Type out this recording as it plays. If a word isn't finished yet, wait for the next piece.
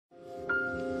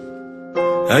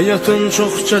Həyatın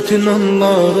çox çətin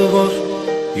anları var,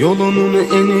 yolunun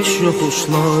eniş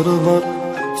yoxuşları var,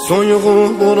 soyuğu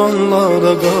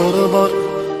boranlara qarı var,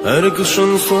 hər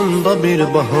qışın sonda bir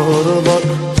baharı var.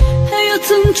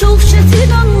 Həyatın çox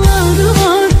çətin anları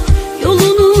var,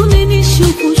 yolunun eniş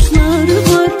yoxuşları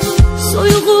var,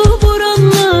 soyuğu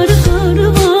boranları qarı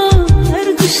var, hər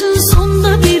qışın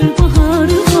sonda bir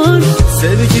baharı var.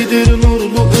 Sevgidir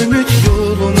nurlu ümit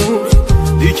yolumuz,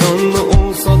 dikanlı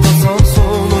olsa da sağ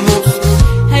solumuz.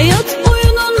 Hayat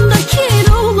oyunundaki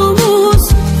rolumuz,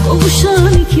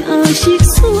 kavuşan iki aşık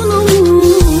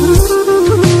sonumuz.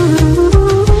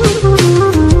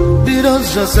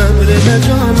 Birazca səbrelə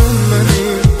canım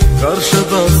mənim,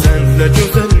 qarşıda sənlə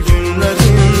gözəl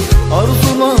günlərim.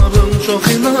 Arzularım çox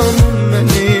inanım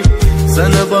mənim,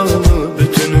 sənə bağlı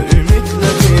bütün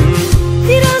ümidlərim.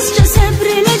 Birazca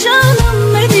səbrelə canım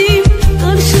mənim,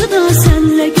 qarşıda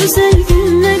sənlə gözəl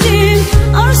günlərim.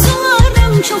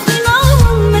 Arzularım çox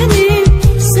inanım mənim,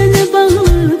 sənə bağlı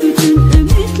bütün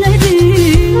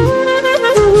ümidlərim.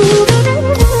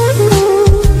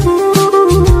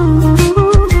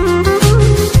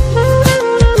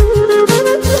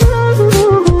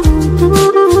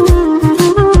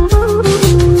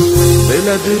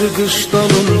 Belədir qış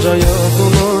dalınca yaz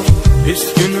olar, pis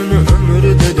gününü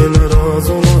ömrü dedilər az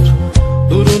olar.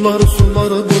 Durular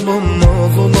suları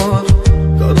bulanmaz olar,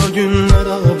 qara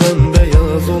günlərə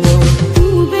bəmbəyaz olar. Bu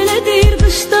belədir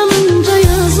qış dalınca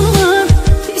yaz olar,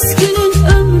 pis günün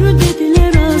ömrü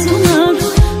dedilər az olar.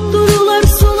 Durular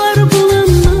sular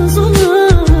bulanmaz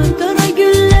olar, qara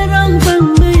günlər al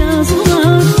bəmbəyaz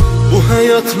olar. Bu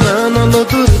həyat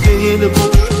mənalıdır deyil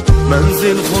boş,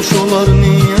 mənzil xoş olar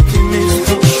niyyətimiz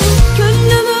xoş.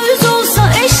 Gönlümüz olsa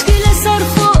eşq ilə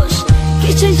sərxoş,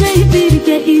 keçəcək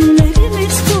birgə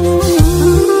illərimiz xoş.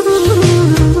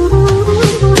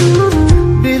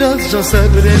 Birazca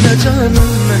səbr elə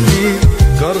canım mənim,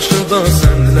 qarşıda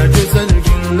sənlə gözəl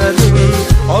günlərim.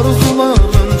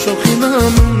 Arzularım çox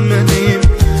inanım mənim,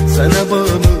 sənə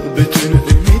bağlı bütün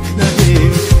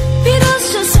ümidlərim.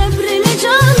 Birazca səbr elə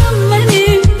canım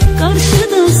mənim,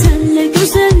 qarşıda sənlə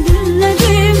gözəl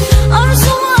günlərim.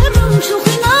 Arzularım çox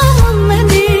inanım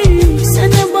mənim,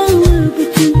 sənə bağlı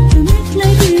bütün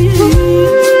ümidlərim.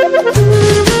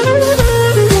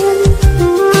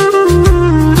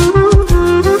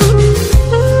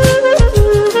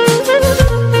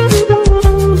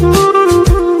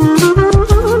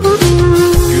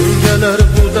 Gün gələr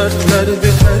bu dərdlər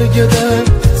bir hər gedər,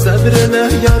 səbr elə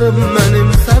yarım mənim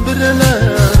səbr elə.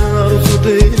 Arzu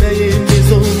diləyim biz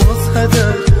olmaz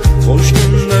hədər, xoş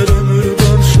günlər ömür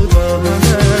qarşıda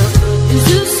mənə.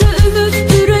 Üzülsə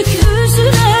ümid ürək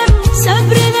üzülər,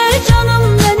 səbr elə canım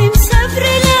mənim səbr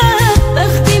elə.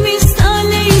 Bəxtimiz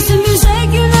taley yüzümüzə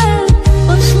gülər,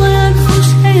 başlayar xoş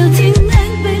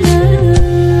həyatindən belə.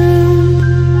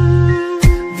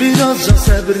 Birazca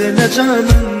səbr elə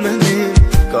canım mənim,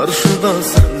 qarşıda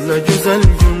sənlə gözəl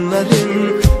günlərim.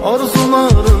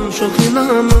 Arzularım çox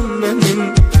inanım mənim,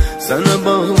 sənə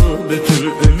bağlı bütün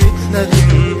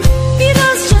ümidlərim.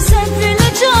 Birazca səbr elə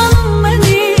canım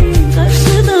mənim,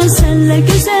 qarşıda sənlə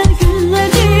gözəl